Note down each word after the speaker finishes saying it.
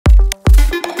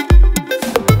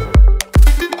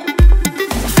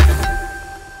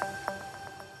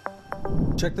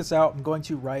check this out. I'm going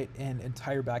to write an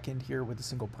entire backend here with a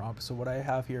single prompt. So what I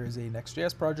have here is a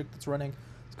Next.js project that's running.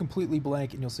 It's completely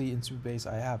blank, and you'll see in Supabase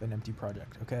I have an empty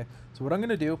project. Okay, so what I'm going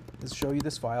to do is show you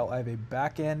this file. I have a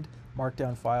backend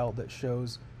markdown file that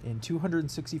shows in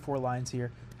 264 lines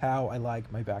here how I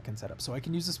like my backend setup. So I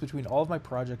can use this between all of my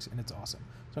projects, and it's awesome.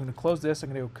 So I'm going to close this. I'm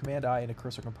going to go Command-I into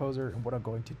Cursor Composer, and what I'm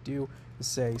going to do is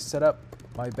say set up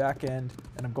my backend,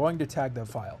 and I'm going to tag that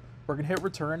file. We're going to hit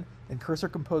return, and Cursor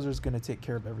Composer is going to take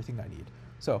care of everything I need.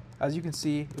 So as you can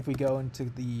see, if we go into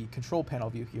the control panel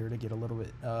view here to get a little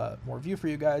bit more view for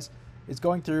you guys, it's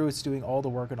going through, it's doing all the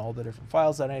work on all the different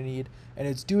files that I need, and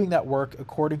it's doing that work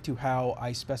according to how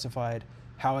I specified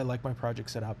how I like my project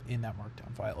set up in that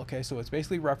markdown file. Okay, so it's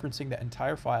basically referencing the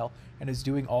entire file and is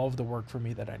doing all of the work for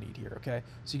me that I need here. Okay,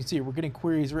 so you can see we're getting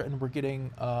queries written, we're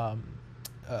getting a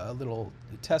little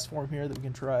test form here that we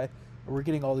can try. We're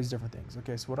getting all these different things.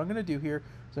 Okay, so what I'm going to do here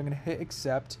is I'm going to hit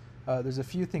accept. There's a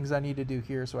few things I need to do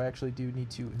here, so I actually do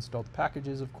need to install the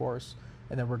packages, of course,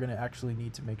 and then we're going to actually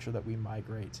need to make sure that we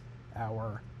migrate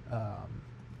our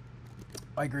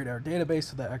database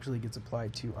so that actually gets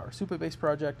applied to our Supabase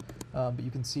project. But you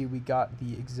can see we got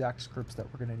the exact scripts that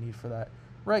we're going to need for that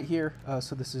right here.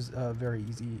 So this is a very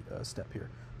easy step here.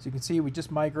 So you can see we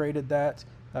just migrated that,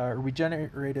 or we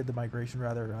generated the migration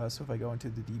rather. So if I go into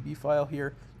the DB file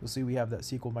here, you'll see we have that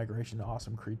SQL migration to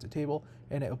awesome creates a table,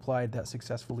 and it applied that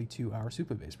successfully to our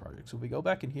Supabase project. So if we go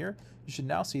back in here, you should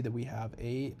now see that we have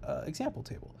a example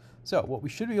table. So what we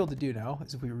should be able to do now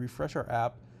is if we refresh our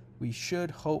app, we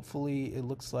should hopefully, it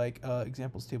looks like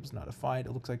examples table is not defined.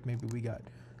 It looks like maybe we got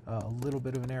a little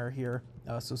bit of an error here.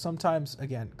 So sometimes,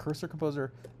 again, Cursor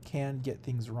Composer can get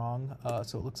things wrong.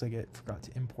 So it looks like it forgot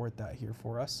to import that here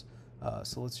for us.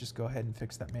 So let's just go ahead and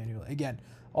fix that manually. Again,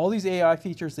 all these AI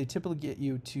features, they typically get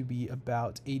you to be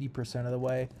about 80% of the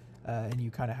way. And you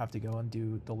kind of have to go and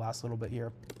do the last little bit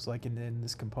here. So like in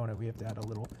this component, we have to add a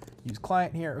little use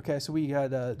client here. Okay, so we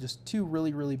had just two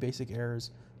really basic errors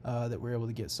that we're able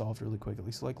to get solved really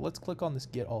quickly. So like, let's click on this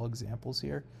get all examples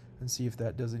here and see if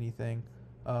that does anything.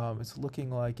 It's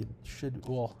looking like it should,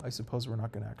 well, I suppose we're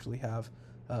not going to actually have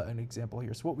an example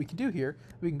here. So what we can do here,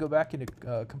 we can go back into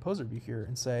Composer view here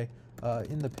and say,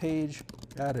 in the page,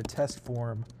 add a test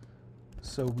form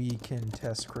so we can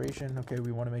test creation. Okay,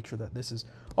 we want to make sure that this is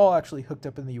all actually hooked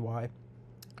up in the UI.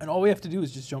 And all we have to do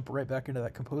is just jump right back into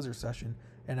that Composer session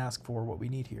and ask for what we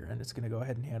need here, and it's going to go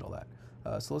ahead and handle that.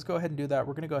 So let's go ahead and do that.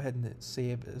 We're going to go ahead and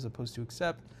save as opposed to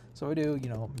accept. So I do,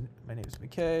 my name is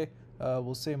McKay.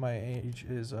 We'll say my age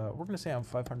is, we're going to say I'm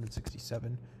 567,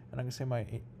 and I'm going to say my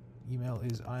email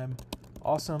is I'm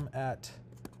awesome at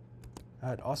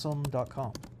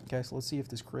awesome.com. Okay, so let's see if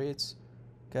this creates.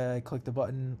 Okay, I click the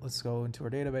button. Let's go into our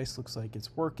database. Looks like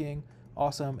it's working.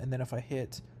 Awesome. And then if I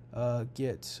hit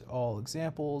get all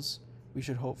examples, we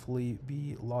should hopefully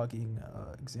be logging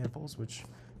examples, which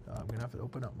I'm going to have to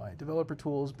open up my developer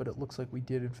tools, but it looks like we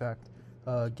did, in fact,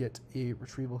 get a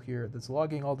retrieval here that's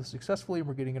logging all this successfully, and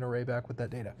we're getting an array back with that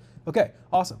data. Okay,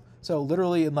 awesome. So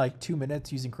literally in like 2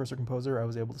 minutes using Cursor Composer, I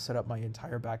was able to set up my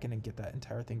entire backend and get that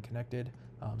entire thing connected.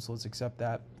 So let's accept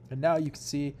that. And now you can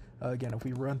see, again, if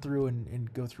we run through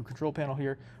and go through control panel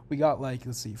here, we got like,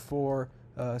 let's see,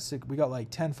 we got like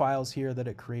 10 files here that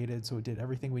it created, so it did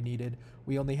everything we needed.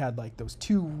 We only had like those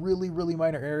two really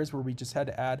minor errors where we just had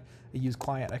to add a use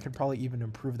client. I could probably even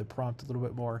improve the prompt a little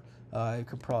bit more. I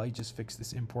could probably just fix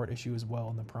this import issue as well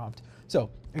in the prompt. So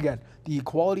again, the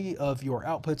quality of your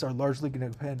outputs are largely going to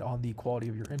depend on the quality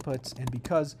of your inputs, and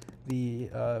because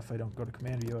if I don't go to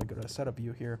command view, I go to setup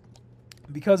view here.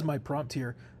 Because my prompt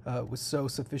here was so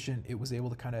sufficient, it was able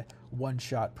to kind of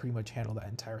one-shot pretty much handle that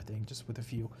entire thing just with a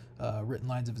few written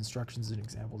lines of instructions and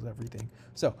examples of everything.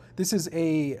 So this is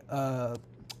a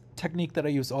technique that I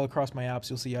use all across my apps.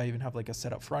 You'll see I even have like a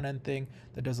setup front-end thing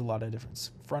that does a lot of different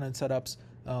front-end setups.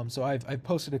 So I've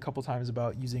posted a couple times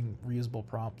about using reusable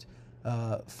prompt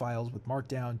files with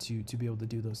Markdown to be able to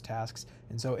do those tasks.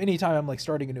 And so anytime I'm like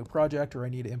starting a new project or I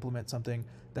need to implement something,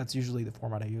 that's usually the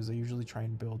format I use. I usually try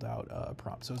and build out a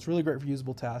prompt. So it's really great for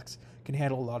usable tasks, can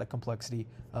handle a lot of complexity,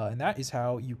 and that is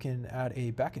how you can add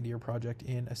a backend to your project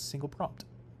in a single prompt.